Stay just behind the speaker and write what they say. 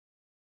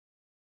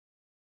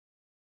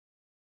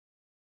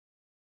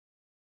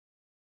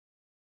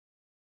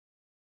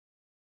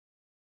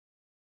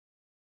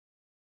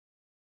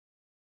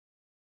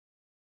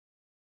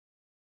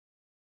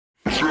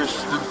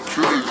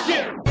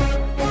Yeah.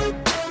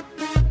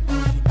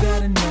 You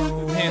gotta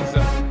know. Hands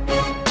up.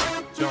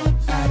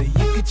 Jones. Out of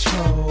your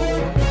control.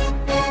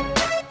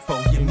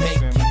 Before you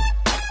make it.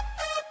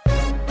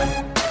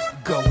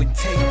 Go and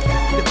take it.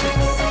 The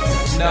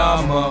basics.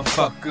 Nah,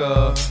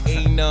 motherfucker.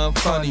 Ain't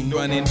nothing funny.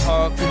 Running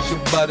hard cause your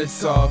butter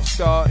soft.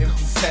 Starting from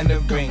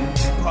centering.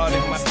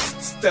 Pardon my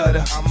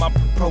stutter. I'm my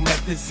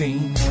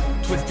promethazine.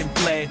 Twisting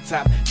flat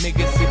top.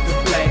 Niggas hit the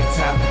black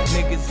top.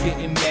 Niggas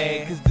getting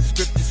mad cause the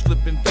script is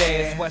flipping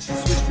fast. Watch it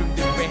switch from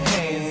different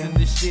hands. And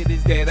the shit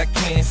is that I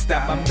can't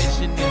stop. My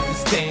mission is to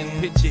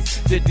stand picture.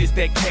 To this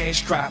that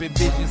cash drop.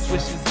 Envision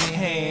swishes in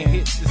hand.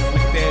 Hit the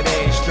switch that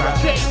ass drop.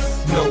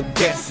 No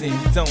guessing.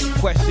 Don't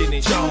question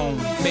it.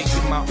 Jones.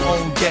 Making my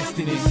own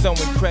destiny. So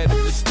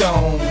incredible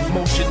stone.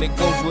 Motion that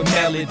goes with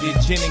melody.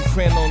 Gin and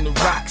cran on the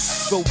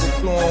rocks.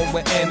 Overflowing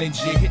with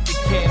energy. Hit the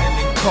cannon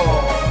and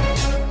call.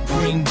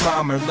 Green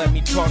bomber, let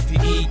me talk to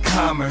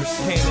e-commerce.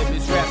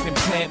 Cannabis rapping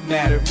plant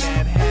matter.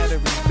 Mad Hatter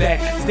is back.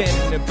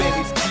 Standing up at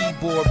his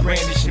keyboard,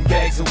 brandishing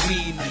bags of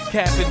weed.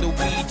 Capping the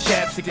weed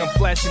chapstick, I'm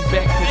flashing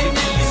back to the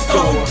e-store. It's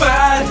on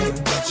fire,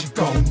 what you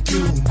gon'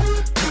 do?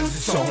 Cause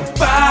it's on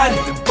fire,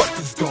 the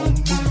fuckers gon'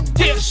 move.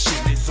 Yeah,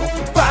 shit is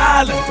on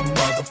fire, let the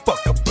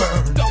motherfucker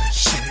burn.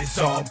 Shit is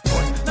on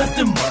point, let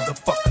the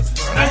motherfuckers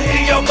burn. I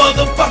hear your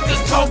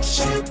motherfuckers talk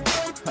shit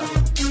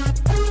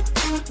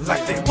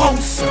like they want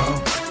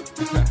some.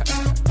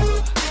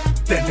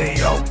 Then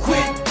they all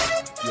quit.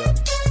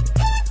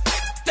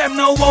 Them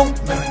no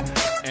want none.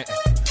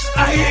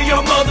 I hear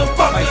your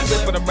motherfuckers. Mic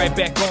slip, but I'm right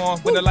back on.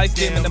 When the lights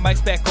dim and the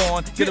mic's back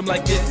on. Get them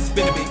like this, it's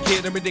been a big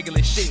kid, a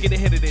ridiculous shit. Get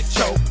ahead of this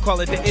choke. Call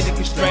it the end of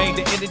constraint,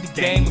 the end of the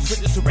game. We switch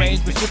this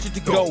arrangement, switch it to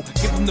go.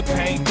 Give them the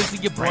pain,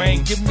 visit your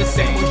brain. Give them the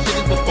same old shit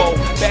as before.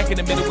 Back in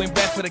the middle, when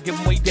rap, but I give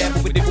them way down.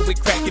 But we did with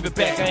crack, give it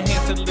back. I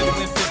enhance to the little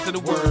instance of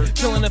the word.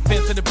 Killing the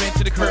fence to the bench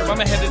to the curb. I'm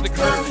ahead of the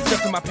curve,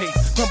 just in my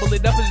pace. Crumble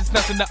it up as it's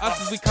nothing to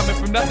us. As we coming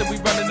from nothing, we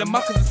running them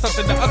up. Cause it's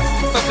something to us,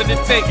 it's something to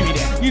take. Give me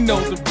that. You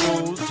know the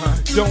rules.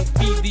 Don't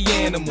feed the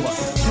animals.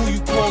 Who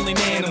you calling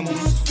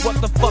animals? What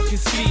the fuck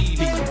is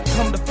feeding?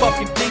 Come to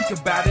fucking think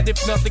about it.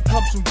 If nothing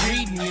comes from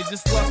reading, you're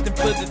just lusting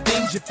for the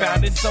things you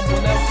found in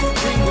someone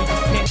else's dream. Where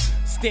you can't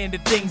stand the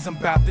things I'm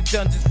about. The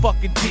dungeon's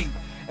fucking deep.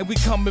 And we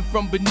coming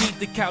from beneath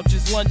the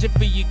couches, lunging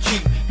for your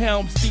keep.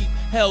 Helm's deep,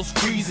 hell's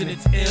freezing,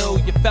 it's ill.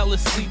 You fell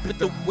asleep at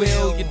the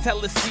wheel. You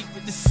tell us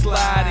secret to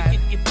slide and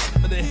get your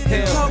for the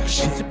hill.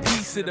 Get your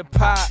piece of the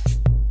pie.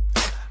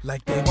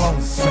 Like they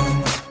want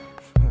some.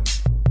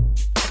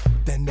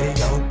 Then they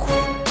all quit.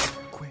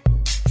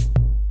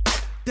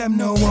 Them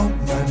no want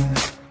none.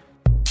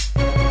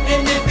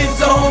 And if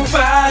it's on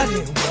fire,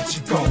 then what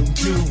you gon'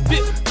 do?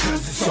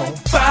 Cause it's on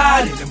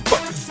fire, then them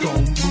fuckers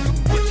gon'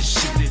 move. But the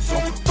shit is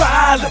on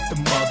fire, let the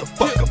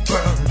motherfucker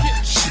burn.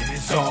 Shit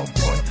is on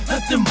point,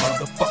 let the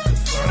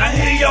motherfuckers burn. I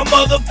hear your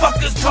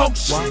motherfuckers talk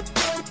shit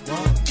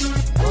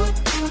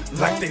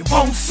like they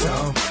want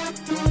some.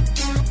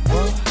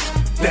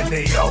 Then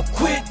they all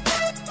quit.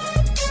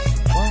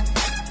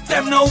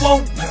 Them no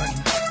want none.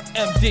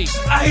 MD,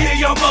 I hear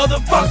your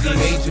motherfuckers.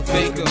 Major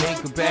faker,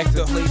 make a back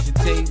to place your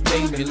tape,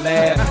 make me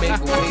laugh, make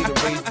a way to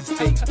raise the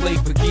stakes, play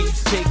for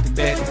geeks, take the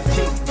bat,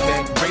 take the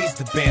back, raise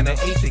the banner,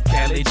 ate the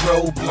Cali,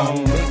 drove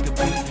blown, make a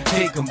beat,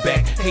 take them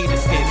back,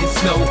 haters standing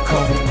snow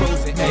cone,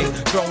 frozen egg,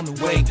 thrown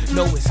away,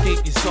 no escape,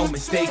 you're so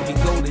mistaken,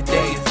 go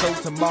today, and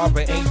so tomorrow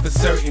ain't for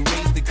certain,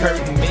 raise the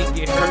curtain,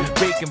 make it hurt,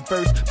 break them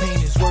first, pain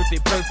is worth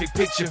it, perfect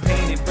picture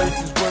painted,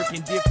 verses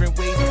working different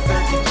ways,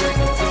 certain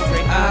jerking,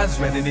 silver eyes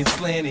running and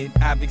slanted,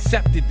 I've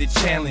accepted the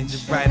challenge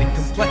of writing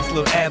complex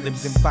little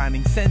ad-libs and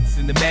finding sense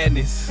in the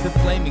madness. The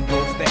flaming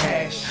goes the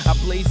hash. I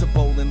blaze a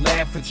bowl and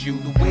laugh at you.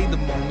 The way the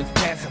moments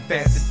pass and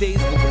fast, the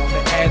days go on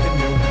the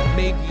avenue.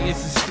 Maybe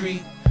it's a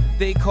street,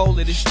 they call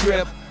it a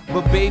strip,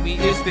 but baby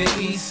it's the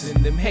east,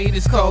 and them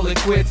haters call it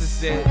quits. I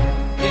said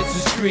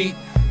it's a street,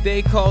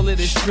 they call it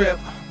a strip,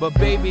 but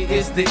baby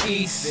it's the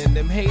east, and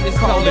them haters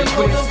call it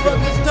quits.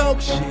 Motherfuckers talk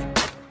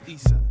shit,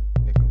 East,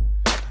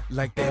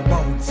 like they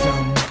want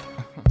some.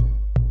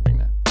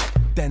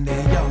 Then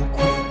they all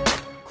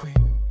quit.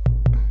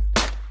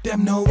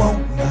 Them no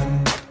want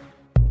none.